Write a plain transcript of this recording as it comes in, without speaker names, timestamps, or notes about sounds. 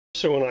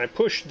So when I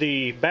push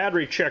the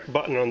battery check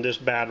button on this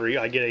battery,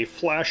 I get a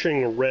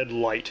flashing red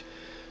light,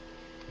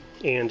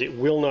 and it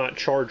will not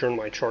charge on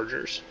my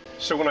chargers.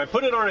 So when I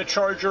put it on a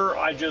charger,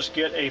 I just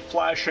get a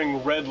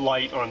flashing red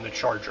light on the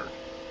charger.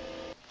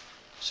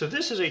 So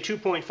this is a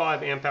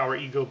 2.5 amp hour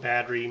Ego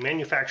battery,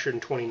 manufactured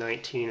in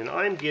 2019, and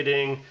I'm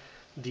getting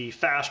the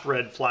fast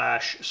red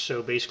flash,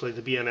 so basically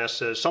the BMS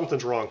says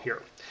something's wrong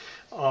here.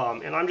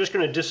 And I'm just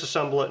going to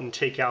disassemble it and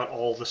take out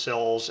all the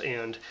cells,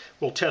 and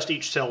we'll test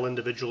each cell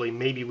individually.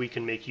 Maybe we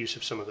can make use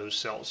of some of those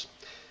cells.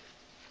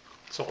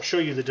 So I'll show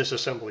you the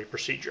disassembly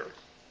procedure.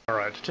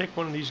 Alright, to take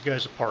one of these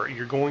guys apart,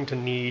 you're going to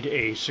need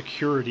a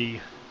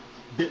security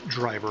bit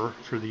driver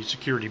for these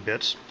security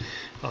bits.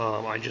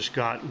 I just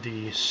got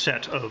the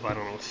set of, I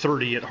don't know,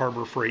 30 at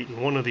Harbor Freight,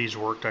 and one of these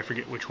worked. I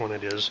forget which one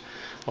it is.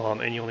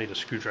 And you'll need a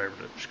screwdriver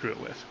to screw it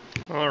with.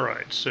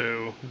 Alright,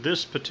 so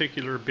this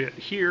particular bit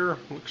here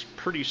looks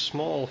pretty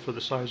small for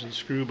the size of the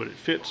screw, but it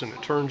fits and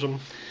it turns them.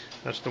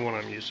 That's the one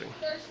I'm using.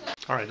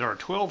 Alright, there are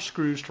 12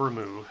 screws to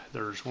remove.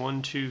 There's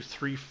 1, 2,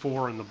 3,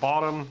 4 in the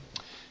bottom,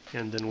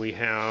 and then we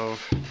have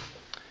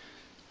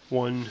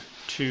 1,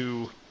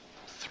 2,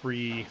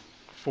 3,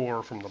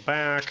 4 from the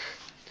back,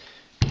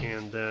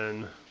 and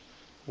then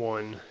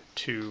 1,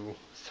 2,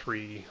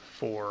 3,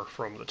 4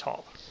 from the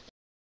top.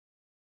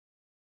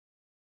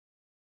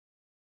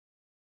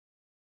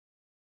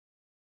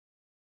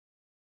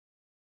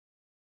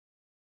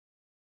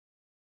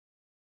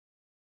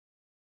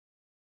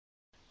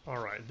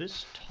 Alright,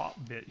 this top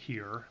bit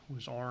here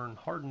was iron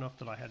hard enough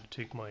that I had to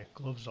take my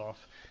gloves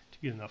off to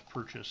get enough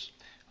purchase.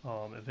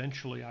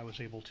 Eventually I was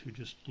able to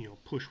just,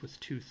 push with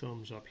 2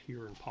 thumbs up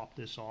here and pop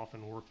this off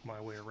and work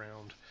my way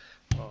around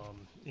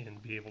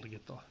and be able to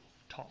get the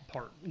top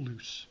part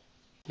loose.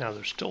 Now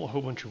there's still a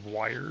whole bunch of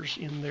wires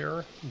in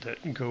there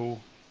that go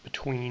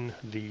between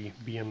the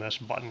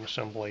BMS button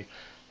assembly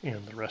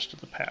and the rest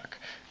of the pack.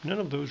 None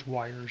of those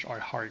wires are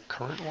high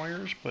current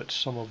wires, but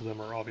some of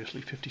them are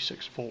obviously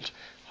 56 volt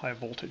high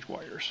voltage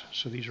wires.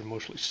 So these are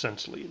mostly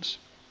sense leads.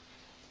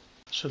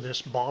 So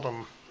this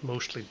bottom,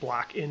 mostly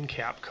black end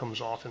cap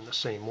comes off in the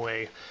same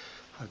way.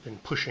 I've been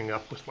pushing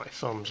up with my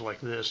thumbs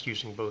like this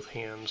using both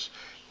hands,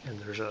 and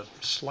there's a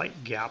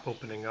slight gap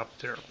opening up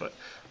there, but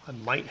I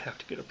might have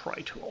to get a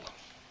pry tool.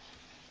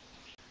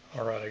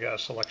 Alright, I got a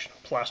selection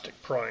of plastic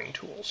prying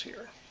tools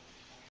here.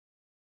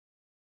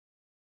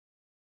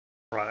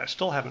 Alright, I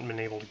still haven't been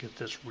able to get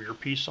this rear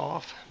piece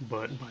off,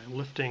 but by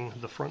lifting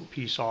the front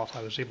piece off,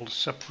 I was able to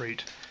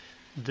separate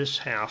this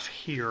half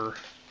here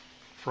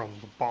from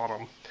the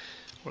bottom,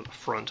 or the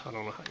front, I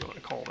don't know how you want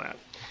to call that.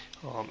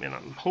 And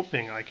I'm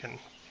hoping I can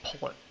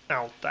pull it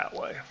out that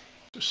way.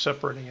 So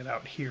separating it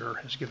out here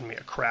has given me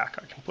a crack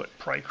I can put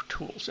pry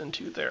tools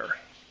into there.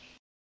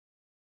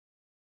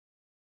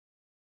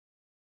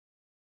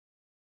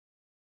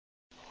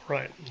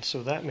 Right,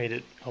 so that made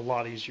it a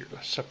lot easier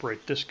to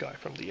separate this guy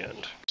from the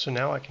end. So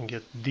now I can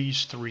get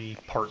these 3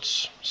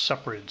 parts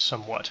separated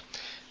somewhat.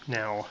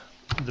 Now,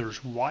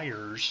 there's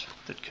wires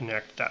that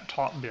connect that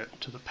top bit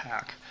to the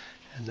pack,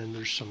 and then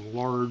there's some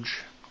large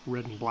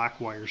red and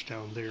black wires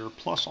down there,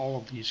 plus all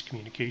of these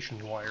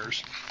communication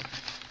wires.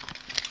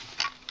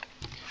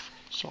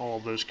 So all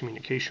of those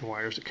communication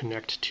wires that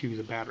connect to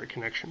the battery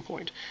connection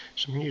point.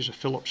 So I'm going to use a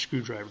Phillips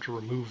screwdriver to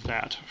remove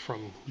that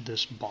from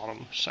this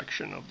bottom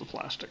section of the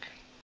plastic.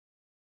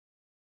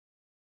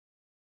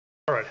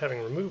 Alright,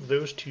 having removed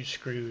those 2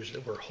 screws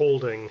that we're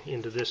holding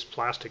into this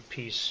plastic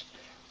piece,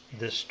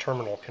 this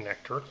terminal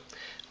connector,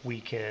 we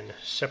can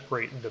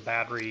separate the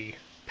battery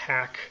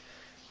pack,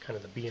 kind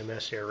of the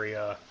BMS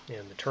area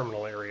and the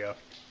terminal area,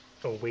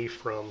 away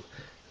from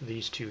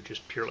these 2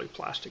 just purely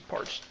plastic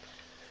parts.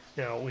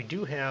 Now we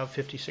do have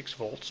 56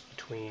 volts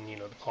between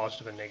the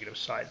positive and negative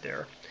side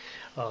there,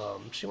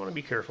 so you want to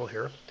be careful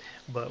here,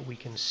 but we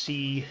can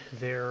see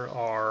there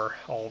are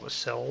all the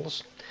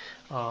cells.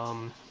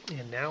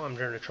 And now I'm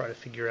going to try to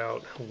figure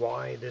out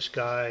why this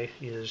guy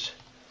is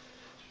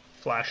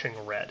flashing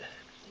red.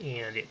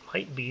 And it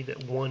might be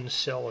that one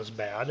cell is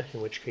bad,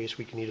 in which case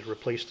we can either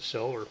replace the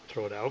cell or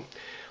throw it out.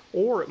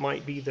 Or it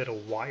might be that a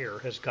wire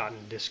has gotten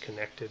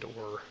disconnected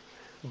or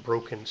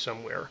broken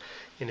somewhere.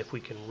 And if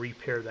we can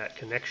repair that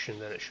connection,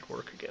 then it should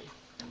work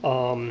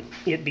again.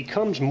 It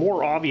becomes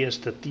more obvious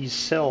that these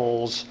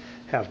cells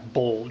have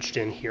bulged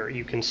in here.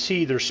 You can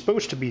see they're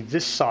supposed to be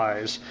this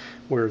size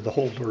where the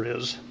holder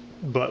is,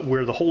 but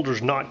where the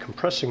holder's not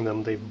compressing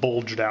them, they've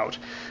bulged out.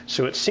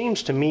 So it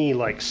seems to me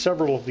like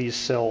several of these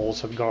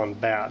cells have gone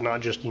bad,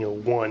 not just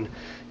one.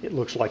 It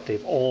looks like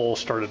they've all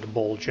started to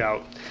bulge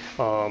out.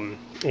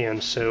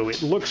 And so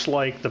it looks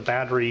like the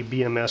battery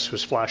BMS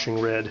was flashing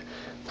red,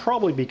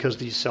 probably because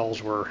these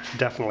cells were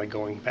definitely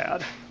going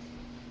bad.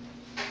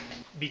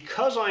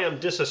 Because I am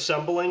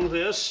disassembling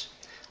this,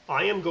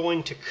 I am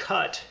going to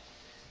cut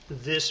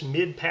this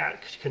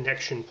mid-pack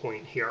connection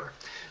point here.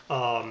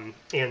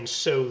 And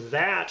so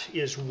that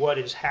is what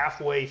is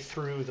halfway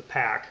through the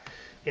pack.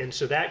 And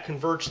so that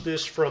converts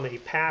this from a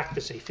pack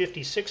that's a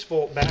 56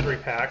 volt battery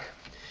pack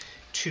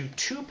to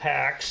 2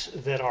 packs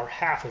that are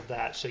half of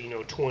that, so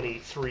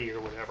 23 or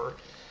whatever.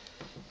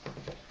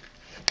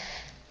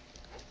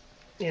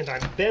 and I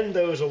bend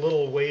those a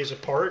little ways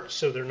apart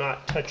so they're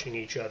not touching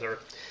each other.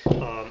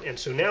 And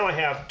so now I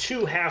have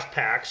 2 half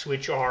packs,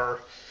 which are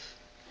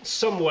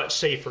somewhat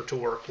safer to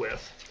work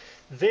with.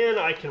 Then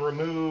I can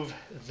remove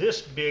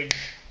this big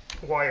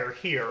wire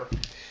here,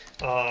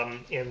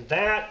 and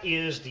that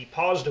is the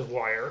positive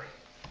wire.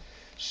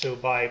 So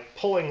by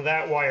pulling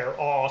that wire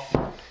off,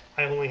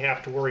 I only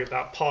have to worry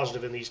about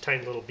positive in these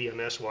tiny little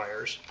BMS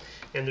wires.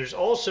 And there's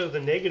also the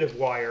negative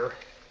wire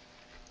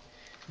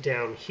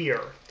down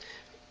here.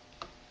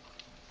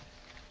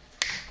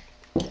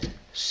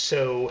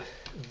 So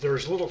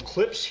there's little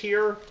clips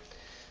here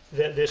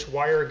that this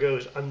wire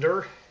goes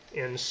under,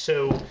 and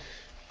so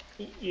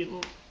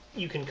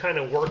you can kind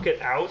of work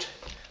it out,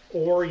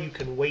 or you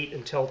can wait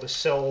until the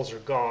cells are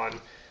gone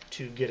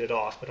to get it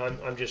off. But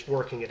I'm just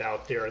working it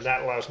out there, and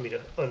that allows me to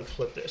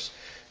unflip this.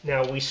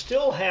 Now we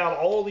still have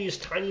all these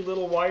tiny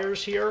little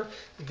wires here.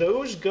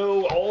 Those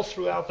go all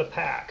throughout the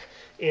pack,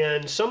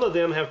 and some of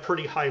them have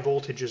pretty high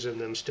voltages in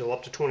them still,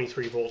 up to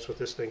 23 volts with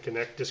this thing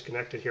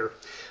disconnected here,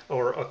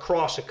 or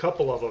across a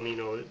couple of them, you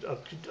know,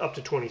 up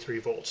to 23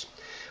 volts.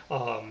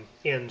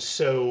 And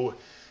so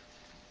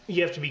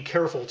you have to be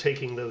careful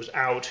taking those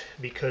out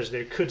because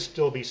there could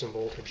still be some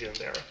voltage in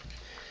there.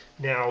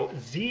 Now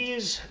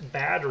these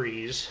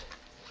batteries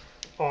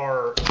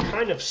are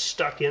kind of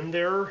stuck in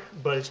there,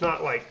 but it's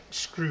not like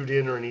screwed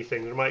in or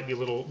anything. There might be a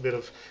little bit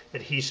of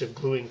adhesive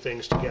gluing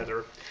things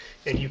together.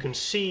 And you can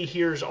see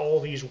here's all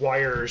these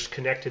wires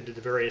connected to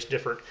the various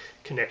different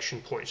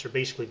connection points, or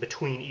basically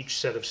between each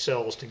set of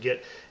cells to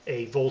get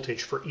a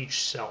voltage for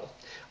each cell.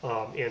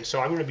 And so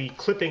I'm going to be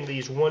clipping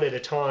these one at a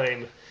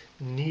time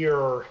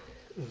near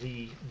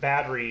the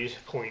battery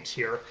points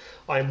here.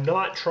 I'm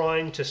not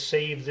trying to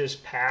save this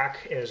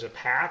pack as a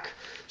pack,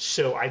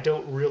 so I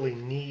don't really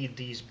need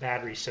these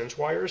battery sense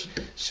wires.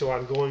 So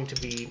I'm going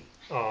to be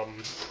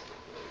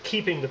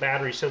keeping the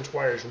battery sense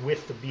wires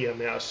with the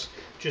BMS,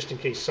 just in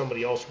case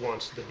somebody else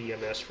wants the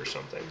BMS for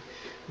something.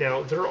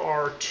 Now there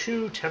are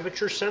 2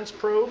 temperature sense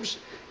probes,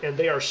 and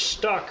they are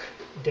stuck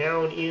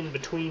down in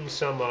between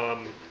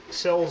some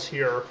cells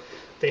here.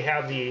 They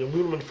have the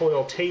aluminum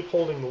foil tape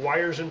holding the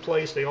wires in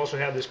place. They also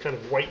have this kind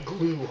of white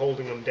glue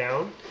holding them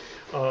down.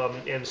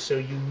 And so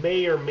you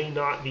may or may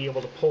not be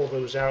able to pull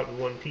those out in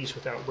one piece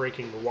without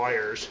breaking the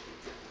wires.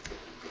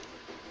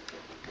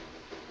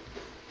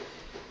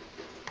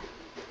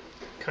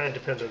 Kind of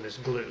depends on this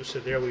glue. So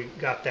there we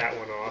got that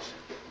one off.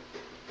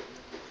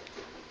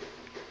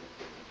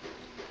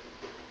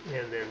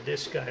 And then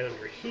this guy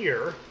under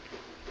here,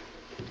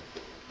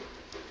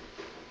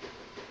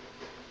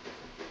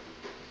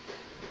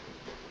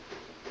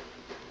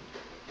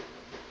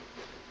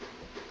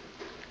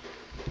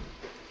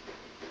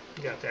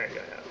 got that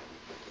guy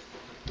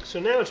out. So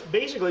now it's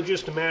basically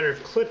just a matter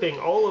of clipping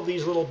all of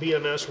these little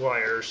BMS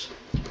wires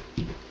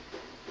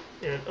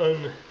and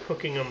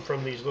unhooking them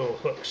from these little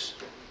hooks.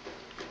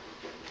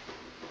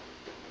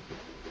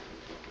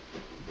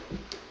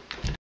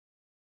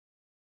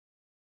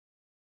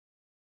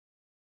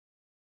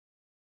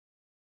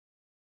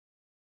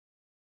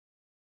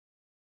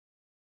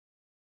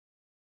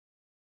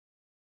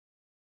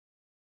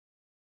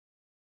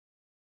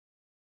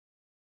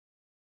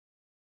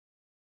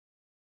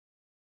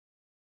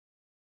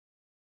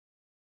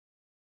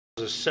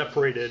 Is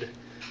separated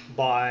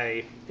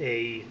by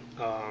a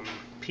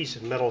piece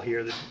of metal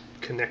here that's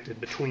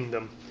connected between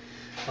them,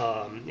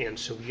 and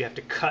so you have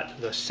to cut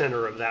the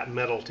center of that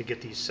metal to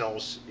get these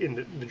cells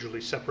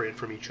individually separated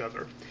from each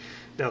other.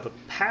 Now the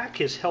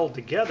pack is held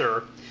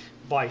together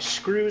by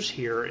screws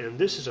here, and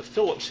this is a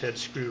Phillips head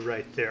screw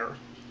right there.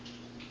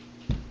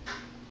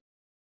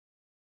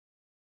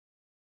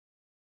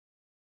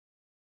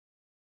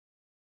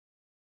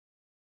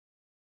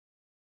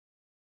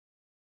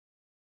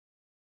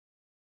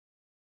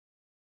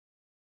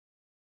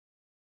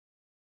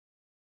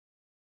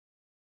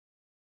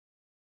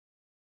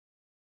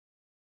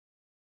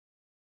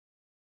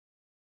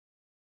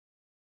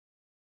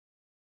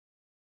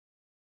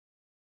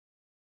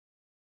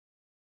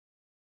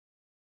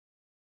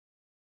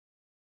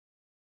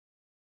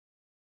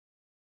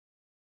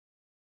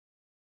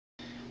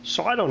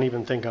 So I don't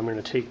even think I'm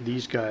going to take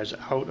these guys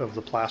out of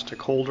the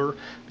plastic holder,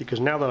 because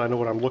now that I know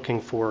what I'm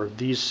looking for,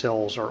 these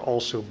cells are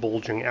also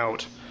bulging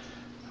out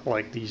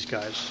like these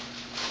guys.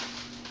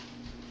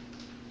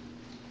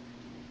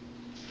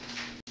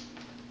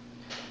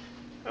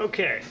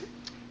 Okay,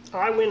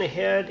 I went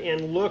ahead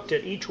and looked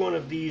at each one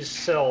of these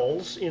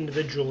cells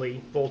individually,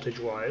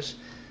 voltage-wise.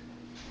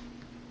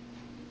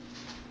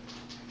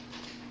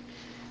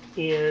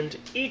 And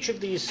each of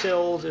these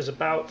cells is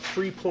about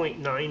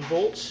 3.9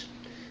 volts.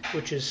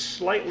 Which is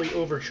slightly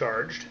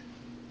overcharged.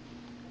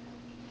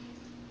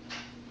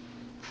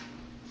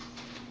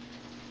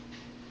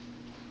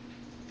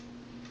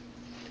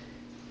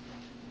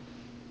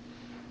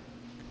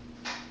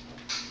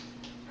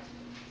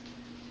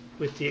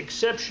 With the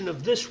exception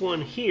of this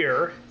one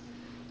here,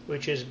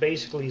 which is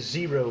basically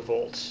 0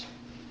 volts.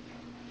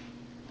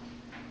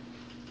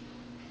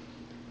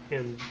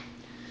 And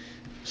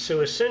so So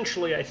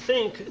essentially, I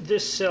think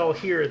this cell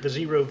here, the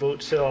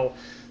 0-volt cell,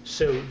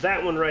 so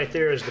that one right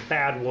there is the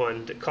bad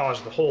one that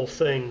caused the whole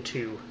thing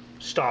to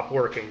stop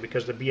working,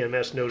 because the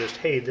BMS noticed,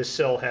 hey, this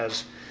cell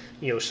has,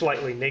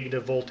 slightly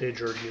negative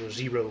voltage or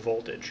 0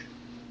 voltage.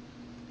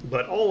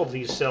 But all of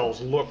these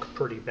cells look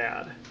pretty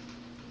bad.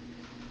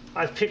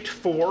 I've picked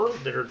 4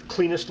 that are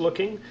cleanest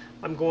looking.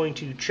 I'm going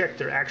to check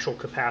their actual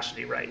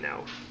capacity right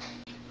now.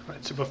 All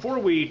right, so before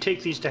we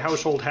take these to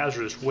household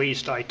hazardous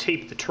waste, I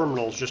tape the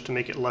terminals just to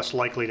make it less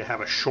likely to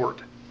have a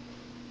short.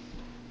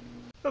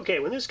 Okay,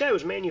 when this guy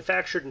was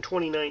manufactured in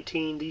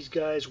 2019, these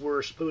guys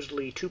were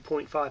supposedly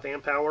 2.5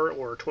 amp hour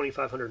or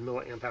 2500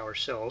 milliamp hour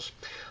cells.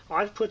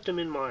 I've put them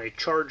in my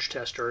charge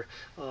tester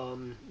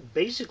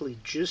basically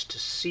just to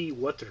see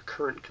what their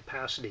current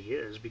capacity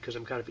is, because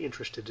I'm kind of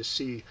interested to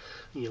see,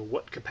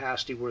 what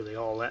capacity were they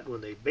all at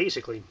when they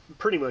basically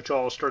pretty much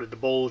all started to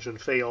bulge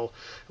and fail.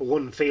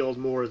 One failed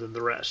more than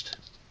the rest.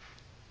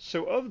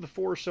 So of the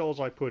 4 cells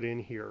I put in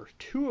here,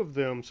 2 of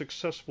them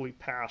successfully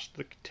passed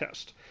the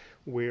test,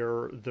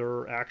 where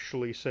they're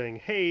actually saying,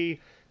 hey,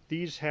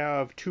 these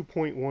have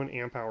 2.1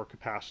 amp hour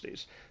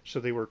capacities. So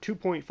they were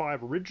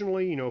 2.5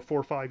 originally, 4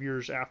 or 5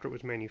 years after it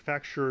was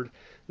manufactured,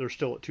 they're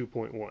still at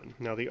 2.1.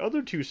 Now the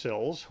other 2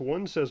 cells,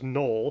 one says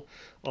null,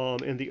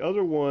 and the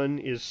other one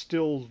is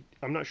still,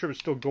 I'm not sure if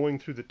it's still going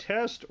through the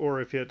test or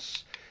if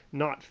it's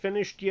not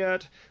finished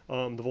yet.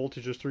 The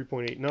voltage is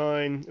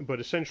 3.89, but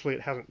essentially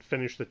it hasn't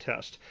finished the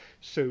test.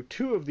 So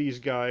 2 of these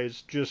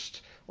guys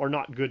just are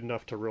not good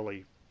enough to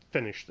really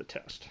finish the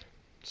test.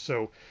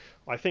 So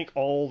I think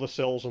all the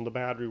cells in the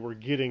battery were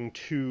getting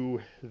to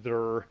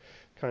their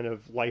kind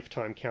of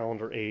lifetime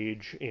calendar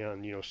age,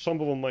 and some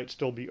of them might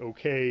still be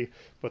okay,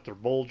 but they're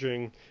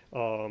bulging.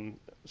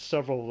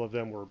 Several of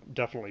them were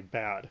definitely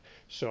bad.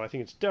 So I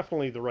think it's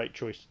definitely the right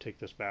choice to take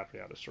this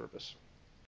battery out of service.